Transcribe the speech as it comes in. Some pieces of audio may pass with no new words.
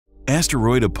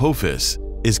Asteroid Apophis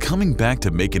is coming back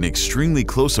to make an extremely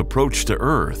close approach to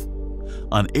Earth.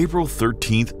 On April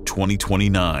 13,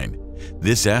 2029,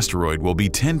 this asteroid will be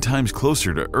 10 times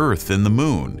closer to Earth than the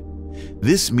Moon.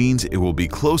 This means it will be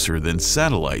closer than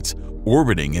satellites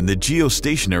orbiting in the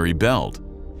geostationary belt.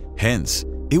 Hence,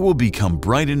 it will become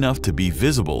bright enough to be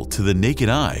visible to the naked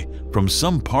eye from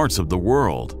some parts of the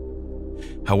world.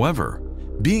 However,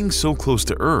 being so close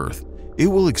to Earth, it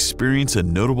will experience a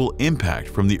notable impact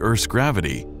from the Earth's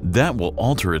gravity that will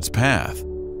alter its path.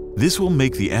 This will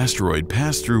make the asteroid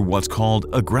pass through what's called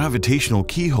a gravitational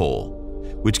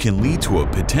keyhole, which can lead to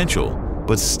a potential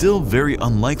but still very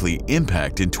unlikely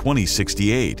impact in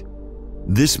 2068.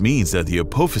 This means that the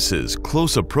Apophis's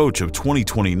close approach of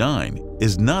 2029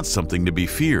 is not something to be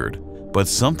feared, but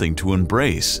something to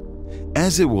embrace,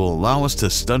 as it will allow us to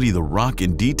study the rock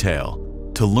in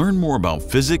detail. To learn more about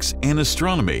physics and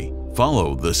astronomy,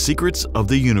 follow the secrets of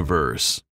the universe.